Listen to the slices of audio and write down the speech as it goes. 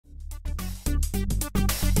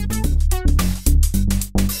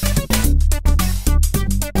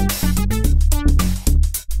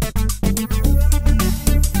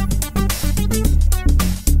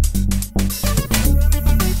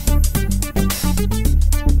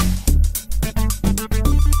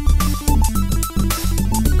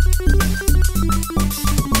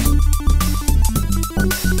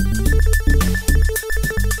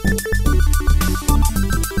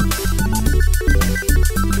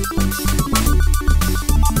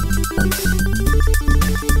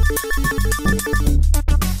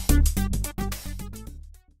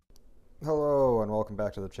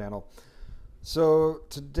back to the channel. So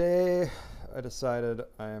today I decided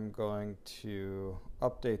I am going to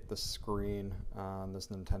update the screen on this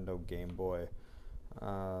Nintendo Game Boy.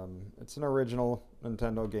 It's an original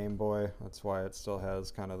Nintendo Game Boy. That's why it still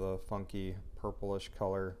has kind of the funky purplish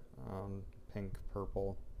color, pink,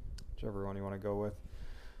 purple, whichever one you want to go with.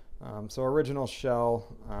 So original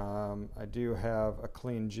shell. I do have a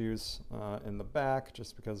clean juice in the back,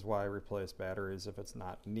 just because why replace batteries if it's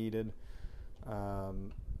not needed.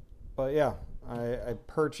 But yeah, I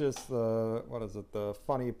purchased the, the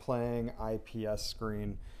Funnyplaying IPS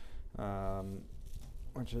screen,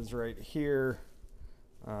 which is right here.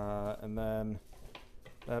 And then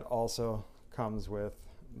that also comes with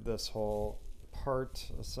this whole part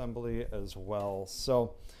assembly as well.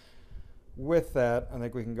 So with that, I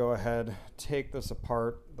think we can go ahead, take this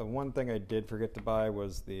apart. The one thing I did forget to buy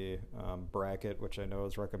was the bracket, which I know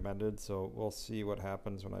is recommended, so we'll see what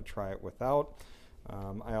happens when I try it without.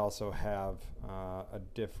 I also have a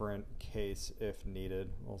different case if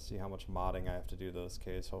needed. We'll see how much modding I have to do to this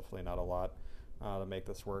case. Hopefully not a lot to make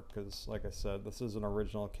this work, because like I said, this is an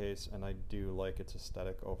original case and I do like its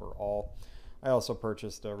aesthetic overall. I also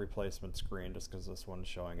purchased a replacement screen just because this one's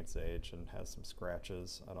showing its age and has some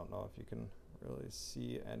scratches. I don't know if you can really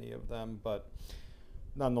see any of them, but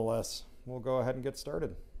nonetheless, we'll go ahead and get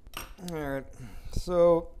started. All right,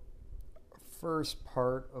 so first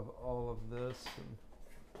part of all of this, and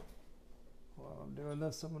while I'm doing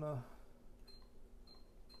this, I'm gonna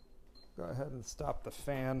go ahead and stop the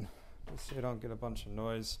fan just so you don't get a bunch of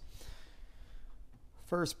noise.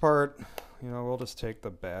 First part, we'll just take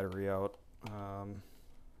the battery out.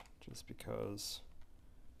 Just because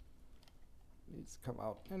it needs to come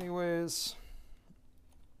out anyways.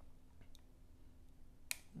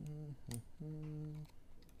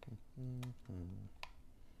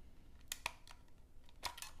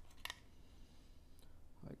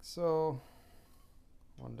 Like so.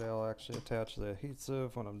 One day I'll actually attach the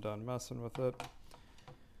adhesive when I'm done messing with it.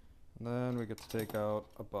 And then we get to take out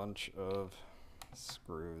a bunch of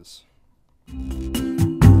screws.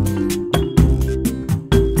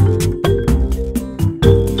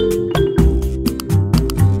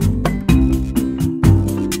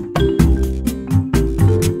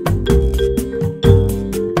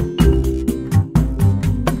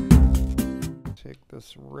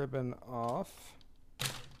 Ribbon off,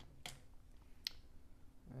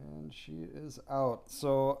 and she is out.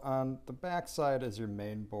 So on the back side is your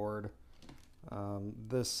main board.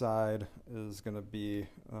 This side is going to be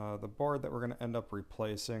the board that we're going to end up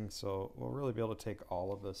replacing, so we'll really be able to take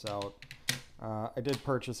all of this out. I did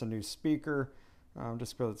purchase a new speaker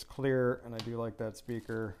just because it's clear and I do like that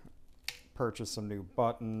speaker. Purchase some new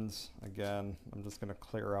buttons. Again, I'm just going to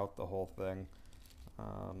clear out the whole thing.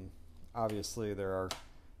 Obviously there are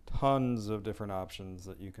tons of different options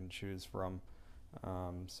that you can choose from,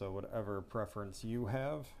 so whatever preference you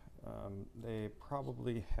have, they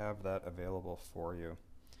probably have that available for you.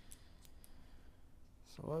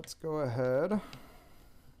 So let's go ahead,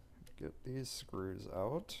 get these screws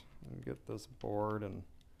out and get this board and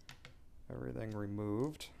everything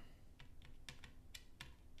removed.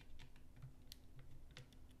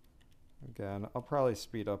 Again, I'll probably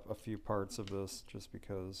speed up a few parts of this just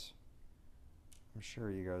because I'm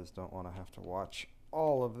sure you guys don't want to have to watch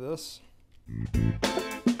all of this.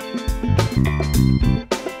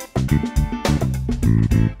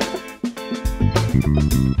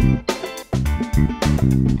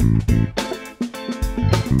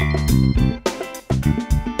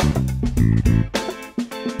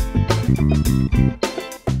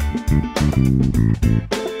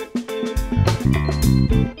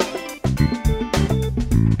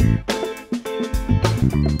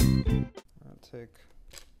 Take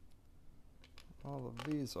all of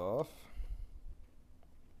these off.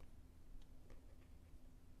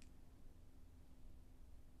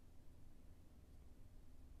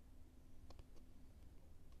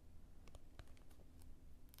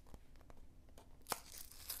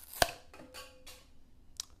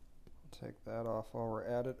 Take that off while we're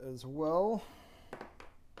at it as well.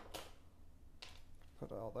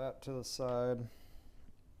 Put all that to the side.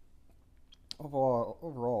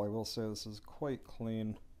 Overall, I will say this is quite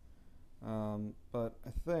clean, but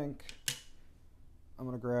I think I'm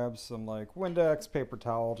going to grab some like Windex, paper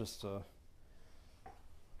towel, just to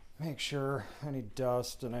make sure any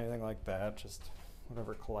dust and anything like that, just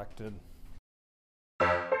whatever collected.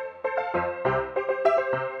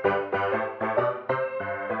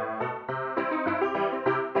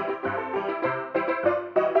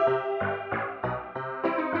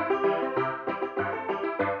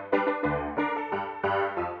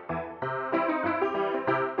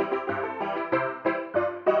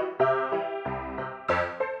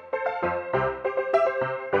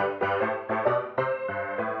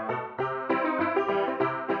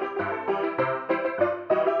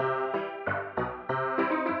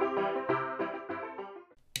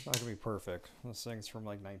 perfect. This thing's from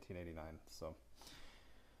like 1989, so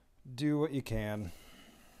do what you can.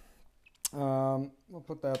 We'll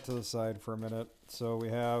put that to the side for a minute. So we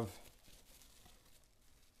have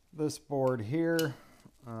this board here.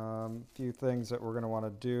 A few things that we're going to want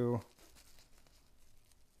to do.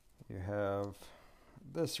 You have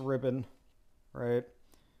this ribbon, right?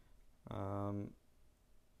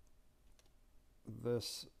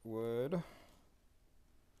 This would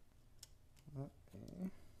let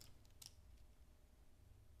me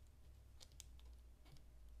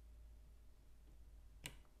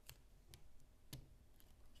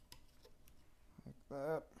like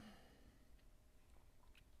that.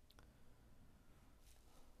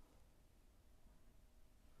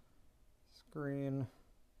 Screen.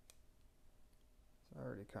 It's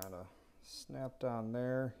already kind of snapped on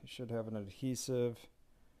there. You should have an adhesive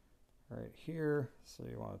right here. So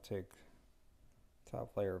you want to take the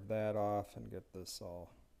top layer of that off and get this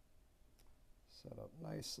all set up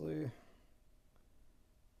nicely.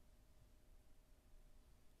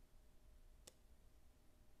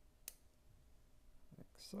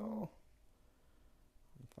 Like so.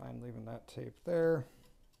 I'm fine leaving that tape there.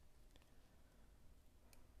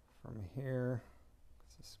 From here,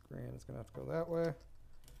 because the screen is going to have to go that way.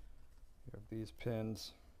 You have these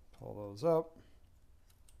pins, pull those up,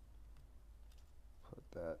 put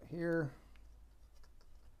that here.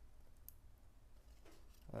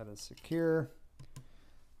 That is secure.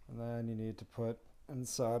 And then you need to put and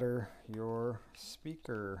solder your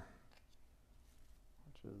speaker,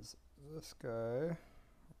 which is this guy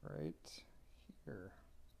right here.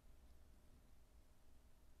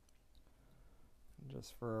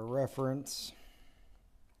 Just for a reference,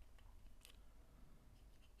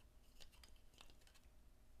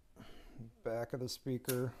 back of the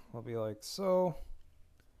speaker will be like so.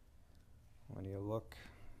 When you look,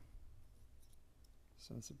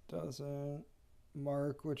 since it doesn't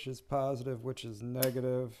mark which is positive, which is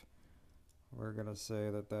negative, we're going to say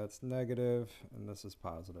that that's negative and this is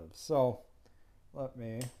positive. So let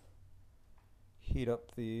me heat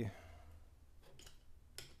up the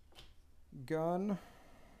gun.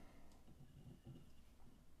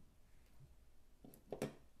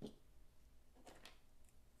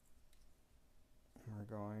 We're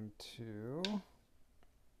going to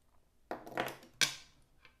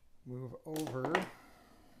move over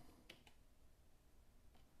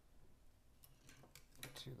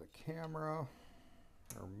to the camera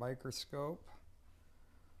or microscope.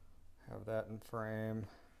 Have that in frame.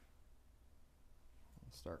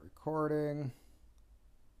 I'll start recording.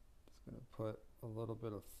 Just going to put a little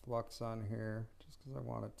bit of flux on here just because I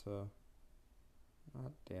want it to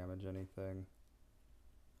not damage anything.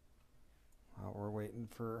 While we're waiting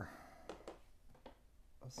for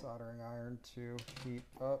a soldering iron to heat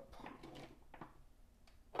up.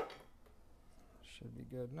 Should be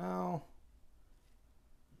good now.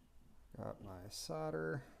 Got my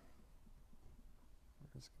solder.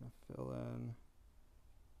 We're just going to fill in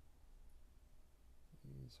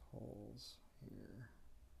these holes here.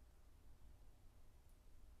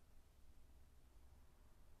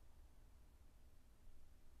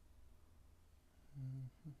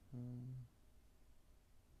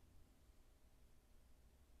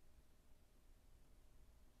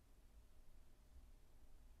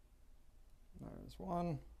 There's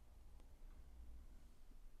one.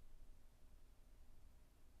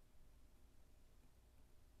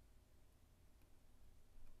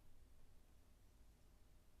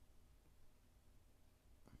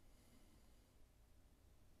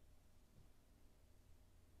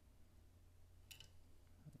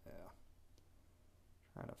 Yeah.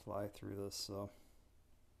 Trying to fly through this, so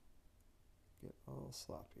get a little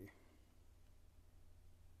sloppy.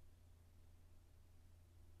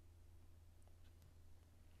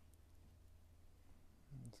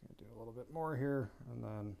 I'm just going to do a little bit more here, and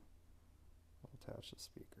then we'll attach the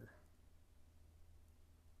speaker.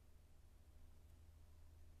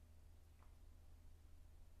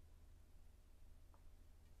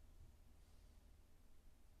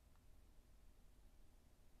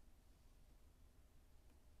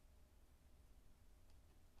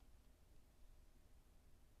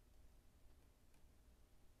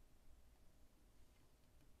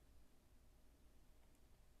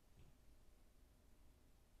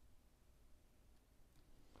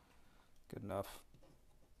 Good enough.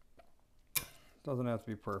 Doesn't have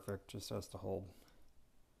to be perfect, just has to hold.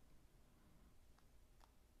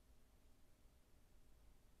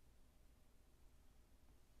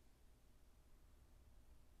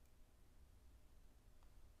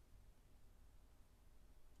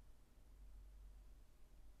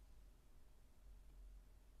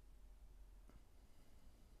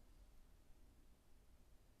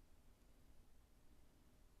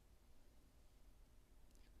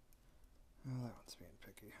 that one's being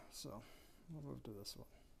picky, so we'll move to this one.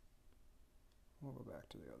 We'll go back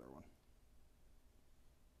to the other one.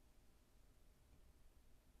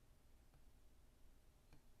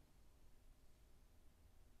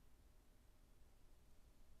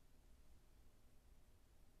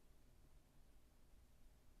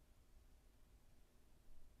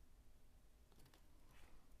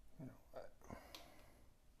 You know what?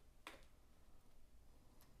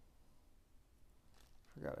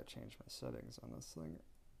 Forgot I changed my settings on this thing.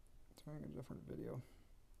 It's doing a different video.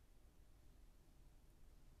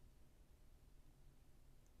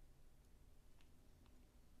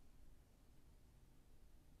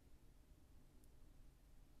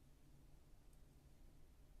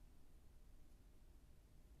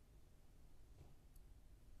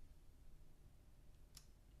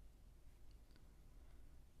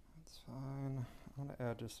 That's fine. I'm going to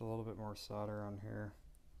add just a little bit more solder on here.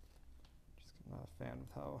 Just not a fan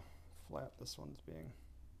of how flat this one's being.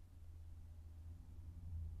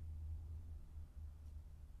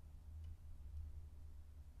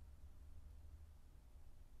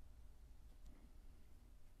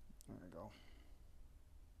 There we go.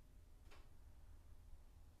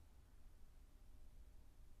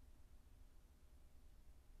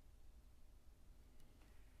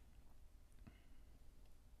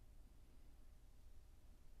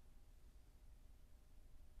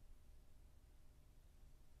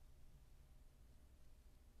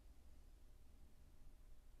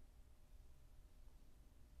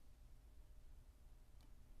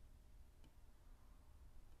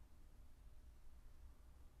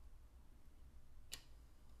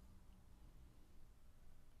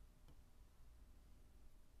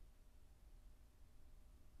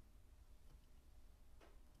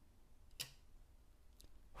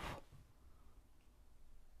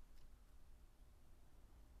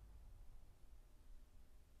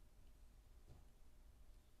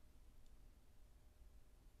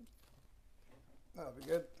 That'll be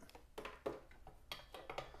good.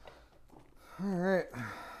 All right,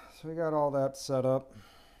 so we got all that set up.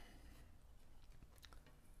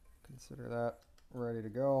 Consider that ready to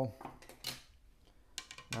go.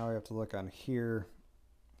 Now we have to look on here.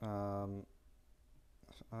 If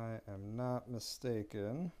I am not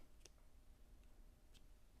mistaken,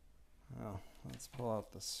 oh, let's pull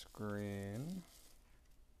out the screen.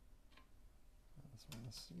 I just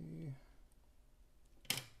want to see.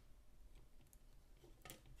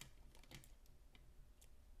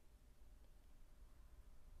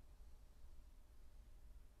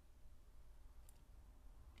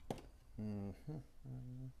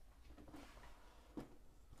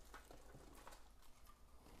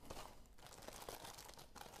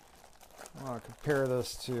 I want to compare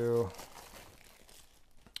this to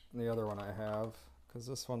the other one I have, because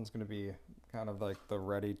this one's going to be kind of like the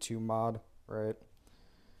ready to mod, right?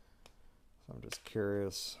 So I'm just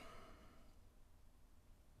curious.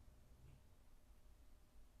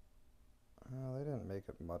 They didn't make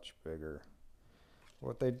it much bigger.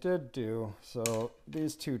 What they did do, so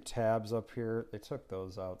these two tabs up here, they took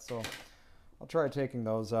those out. So I'll try taking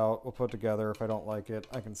those out. We'll put together. If I don't like it,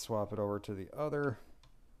 I can swap it over to the other.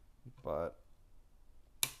 But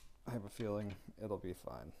I have a feeling it'll be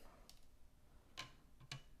fine.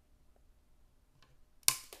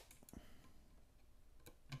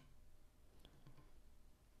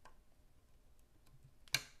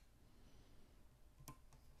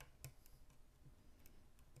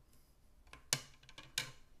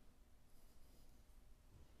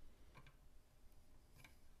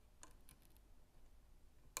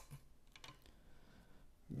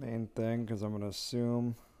 Main thing, because I'm going to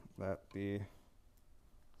assume that the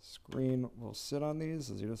screen will sit on these,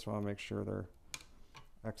 is you just want to make sure they're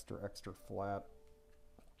extra flat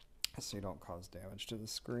so you don't cause damage to the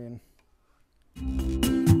screen. That's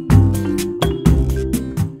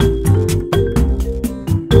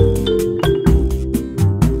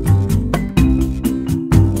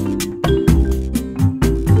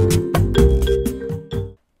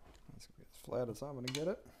going to be as flat as I'm going to get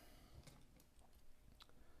it.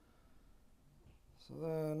 So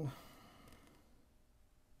then,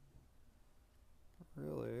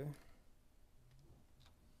 really,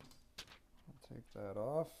 I'll take that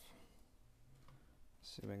off,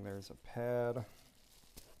 assuming there's a pad. I'll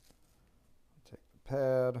take the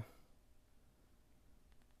pad,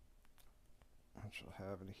 which will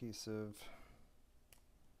have adhesive.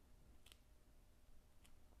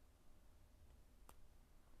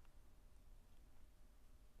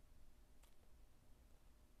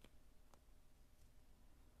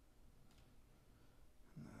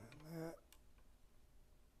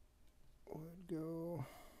 Would go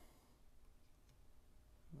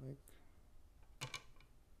like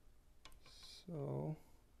So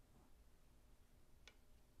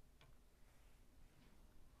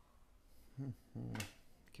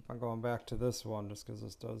keep on going back to this one just because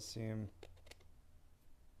this does seem to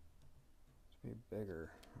be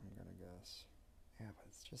bigger, I'm gonna guess. Yeah, but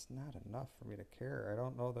it's just not enough for me to care. I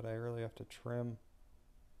don't know that I really have to trim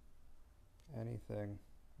anything.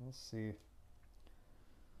 We'll see.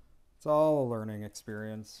 It's all a learning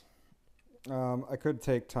experience. I could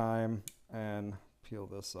take time and peel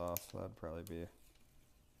this off. That'd probably be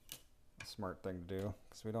a smart thing to do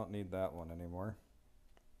because we don't need that one anymore.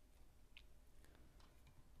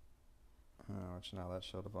 Which now that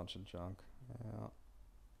showed a bunch of junk. Yeah.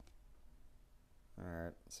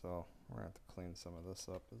 Alright, so we're going to have to clean some of this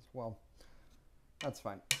up as well. That's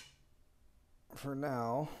fine. For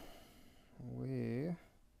now, we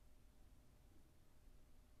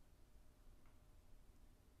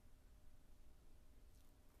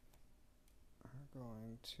are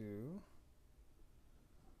going to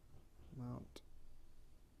mount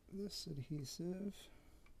this adhesive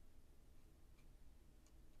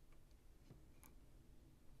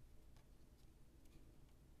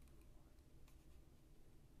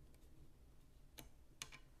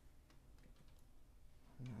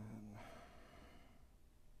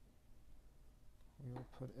we will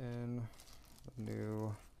put in the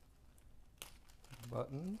new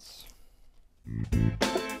buttons.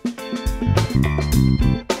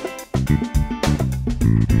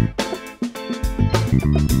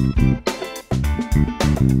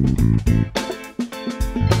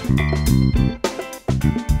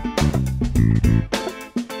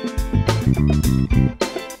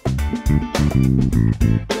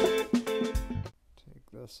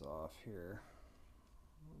 Take this off here.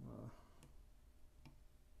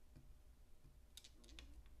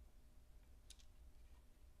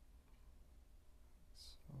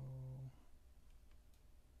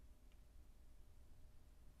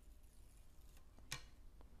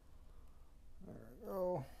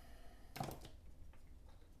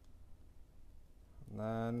 And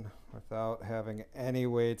then, without having any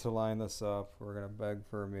way to line this up, we're going to beg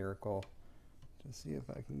for a miracle to see if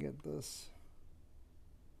I can get this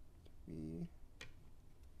to be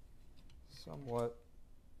somewhat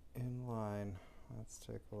in line. Let's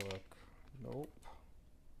take a look. Nope.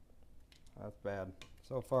 That's bad.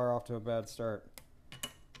 So far off to a bad start.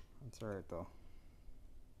 That's alright though.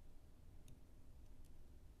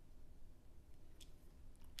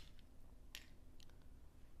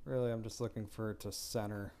 Really, I'm just looking for it to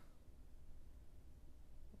center,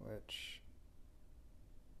 which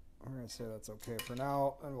I'm going to say that's okay for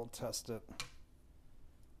now, and we'll test it,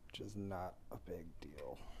 which is not a big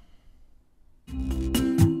deal.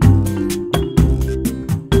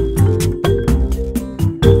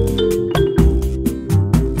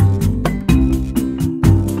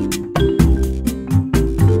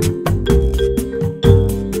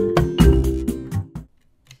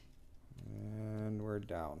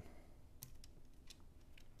 Down.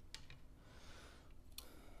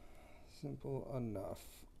 Simple enough.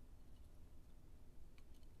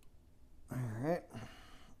 All right.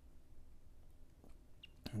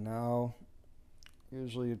 Now,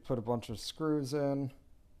 usually you'd put a bunch of screws in.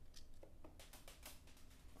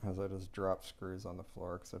 As I just dropped screws on the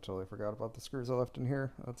floor because I totally forgot about the screws I left in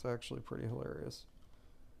here. That's actually pretty hilarious.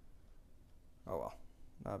 Oh well,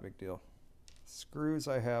 not a big deal. Screws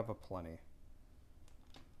I have aplenty.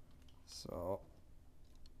 So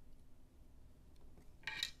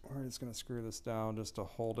we're just going to screw this down just to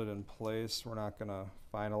hold it in place. We're not going to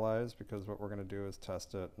finalize because what we're going to do is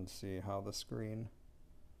test it and see how the screen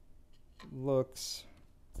looks.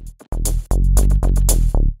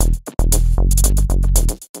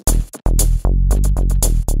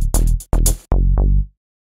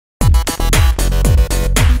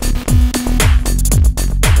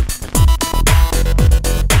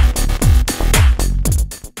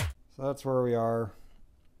 So that's where we are.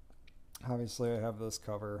 Obviously I have this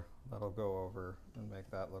cover that'll go over and make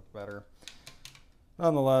that look better.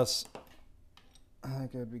 Nonetheless, I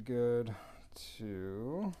think it'd be good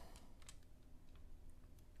to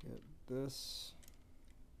get this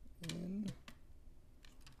in.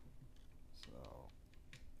 So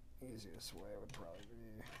easiest way would probably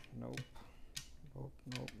be nope, nope,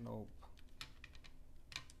 nope, nope.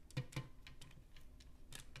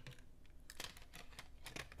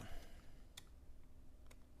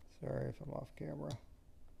 Sorry if I'm off camera.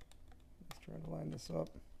 Just trying to line this up.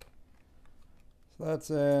 So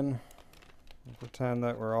that's in. We'll pretend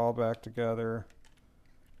that we're all back together.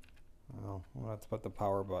 Well, we'll have to put the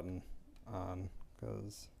power button on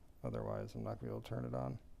because otherwise I'm not going to be able to turn it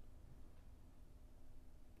on.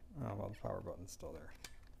 Oh, well, the power button's still there.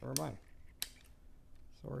 Never mind.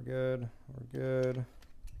 So we're good. We're good.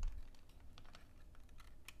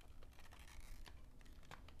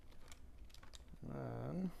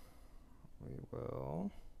 And we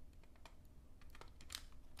will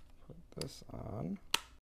put this on.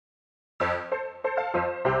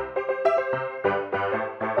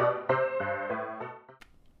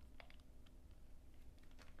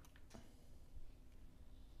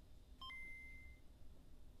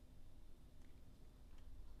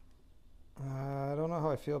 I don't know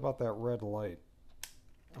how I feel about that red light.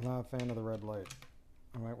 I'm not a fan of the red light.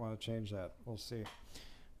 I might want to change that. We'll see.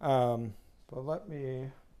 But let me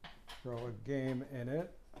throw a game in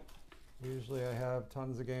it. Usually I have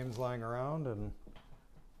tons of games lying around, and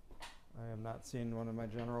I have not seen one in my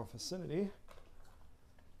general vicinity.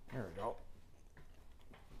 There we go.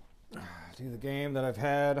 Do the game that I've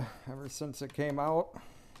had ever since it came out.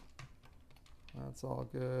 That's all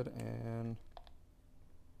good. And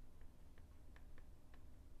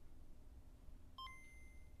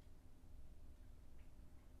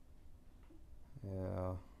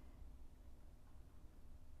yeah.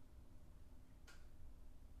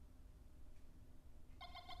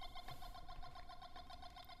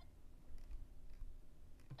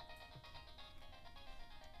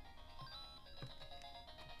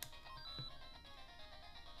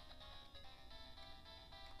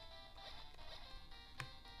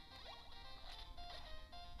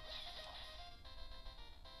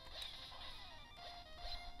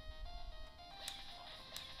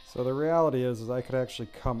 So the reality is I could actually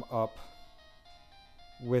come up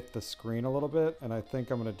with the screen a little bit, and I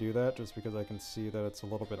think I'm going to do that just because I can see that it's a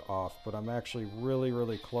little bit off, but I'm actually really,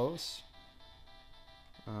 really close.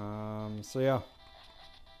 So yeah,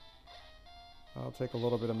 I'll take a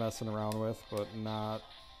little bit of messing around with, but not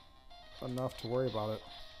enough to worry about it.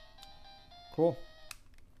 Cool.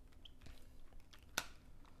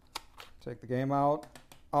 Take the game out.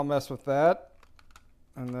 I'll mess with that.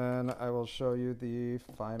 And then I will show you the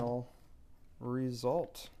final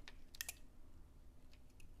result.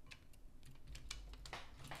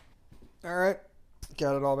 All right,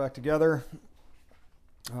 got it all back together.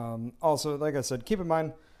 Also, like I said, keep in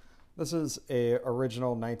mind, this is a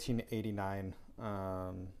original 1989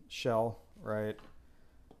 shell, right?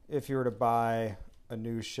 If you were to buy a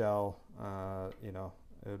new shell, you know,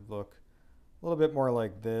 it would look a little bit more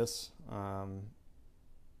like this.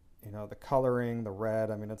 You know, the coloring, the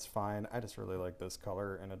red, I mean, it's fine. I just really like this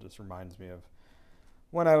color, and it just reminds me of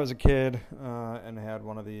when I was a kid and had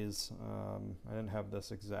one of these. I didn't have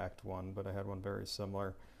this exact one, but I had one very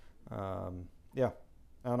similar. Yeah,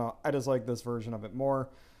 I don't know. I just like this version of it more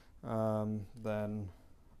than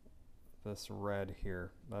this red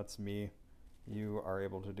here. That's me. You are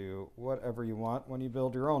able to do whatever you want when you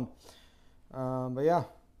build your own. But yeah,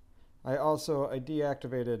 I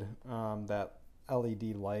deactivated that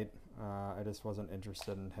LED light. I just wasn't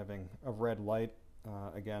interested in having a red light.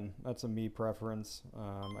 Again, that's a me preference.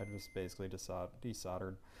 I just basically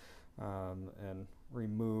desoldered and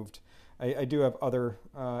removed. I do have other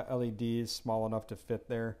LEDs small enough to fit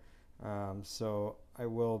there, so I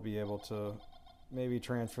will be able to maybe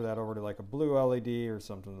transfer that over to like a blue LED or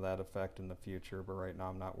something to that effect in the future, but right now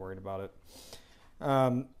I'm not worried about it.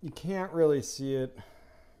 You can't really see it.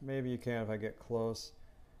 Maybe you can if I get close,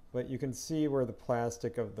 but you can see where the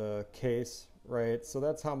plastic of the case, right? So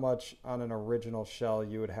that's how much on an original shell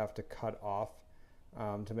you would have to cut off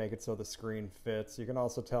to make it so the screen fits. You can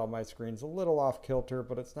also tell my screen's a little off kilter,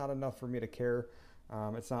 but it's not enough for me to care.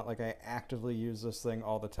 It's not like I actively use this thing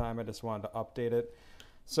all the time. I just wanted to update it.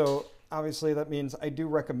 So obviously that means I do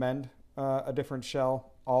recommend a different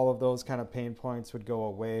shell. All of those kind of pain points would go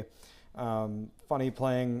away.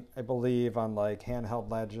 Funnyplaying, I believe, on like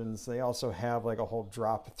Handheld Legends, they also have like a whole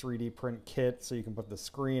drop 3D print kit, so you can put the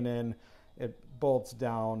screen in. It bolts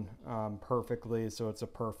down perfectly, so it's a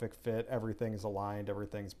perfect fit. Everything's aligned,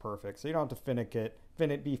 everything's perfect. So you don't have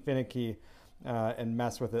to be finicky and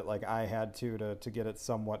mess with it like I had to get it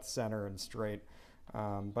somewhat center and straight.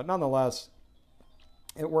 But nonetheless,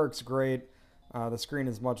 it works great. The screen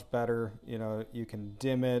is much better. You know, you can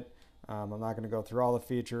dim it. I'm not going to go through all the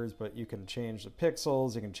features, but you can change the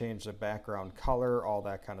pixels, you can change the background color, all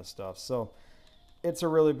that kind of stuff. So it's a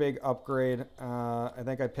really big upgrade. I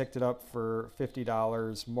think I picked it up for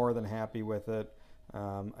 $50, more than happy with it.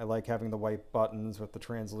 I like having the white buttons with the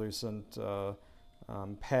translucent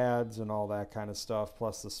pads and all that kind of stuff,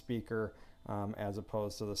 plus the speaker as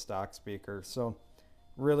opposed to the stock speaker. So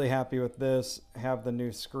really happy with this. Have the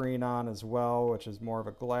new screen on as well, which is more of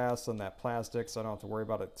a glass than that plastic, so I don't have to worry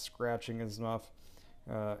about it scratching as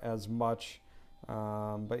much.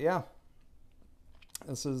 But yeah,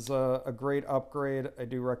 This is a great upgrade. I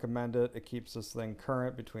do recommend it. It keeps this thing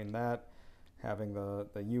current. Between that, having the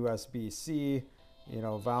USB-C, you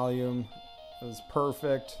know, volume is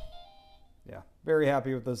perfect. Yeah, very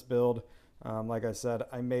happy with this build. Like I said,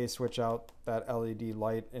 I may switch out that LED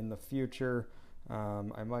light in the future.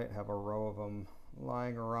 I might have a row of them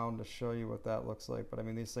lying around to show you what that looks like. But I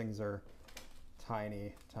mean, these things are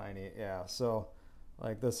tiny, tiny. Yeah, so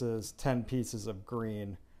like this is 10 pieces of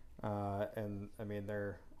green. And I mean,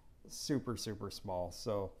 they're super, super small.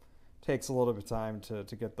 So it takes a little bit of time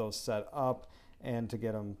to get those set up and to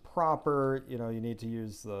get them proper. You know, you need to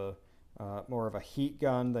use the more of a heat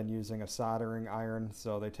gun than using a soldering iron.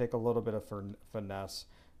 So they take a little bit of finesse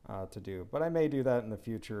to do. But I may do that in the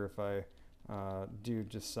future if I do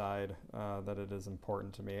decide that it is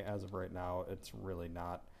important to me. As of right now, it's really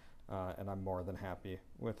not. And I'm more than happy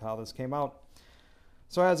with how this came out.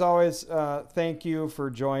 So as always, thank you for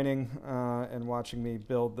joining and watching me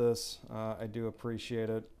build this. I do appreciate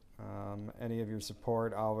it. Any of your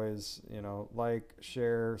support, always, you know, like,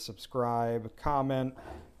 share, subscribe, comment.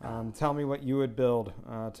 Tell me what you would build.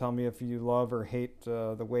 Tell me if you love or hate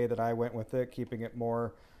the way that I went with it, keeping it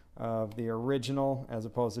more of the original as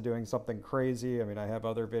opposed to doing something crazy. I mean, I have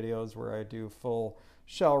other videos where I do full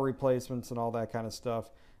shell replacements and all that kind of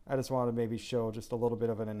stuff. I just wanted to maybe show just a little bit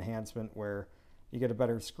of an enhancement where you get a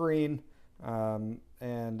better screen,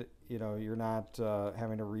 and you know, you're not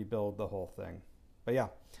having to rebuild the whole thing. But yeah,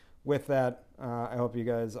 with that, I hope you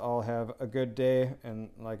guys all have a good day. And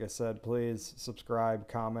like I said, please subscribe,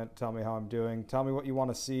 comment, tell me how I'm doing. Tell me what you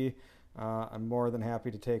want to see. I'm more than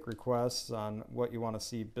happy to take requests on what you want to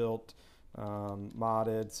see built,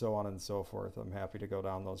 modded, so on and so forth. I'm happy to go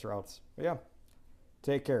down those routes. But yeah,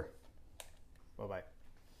 take care. Bye-bye.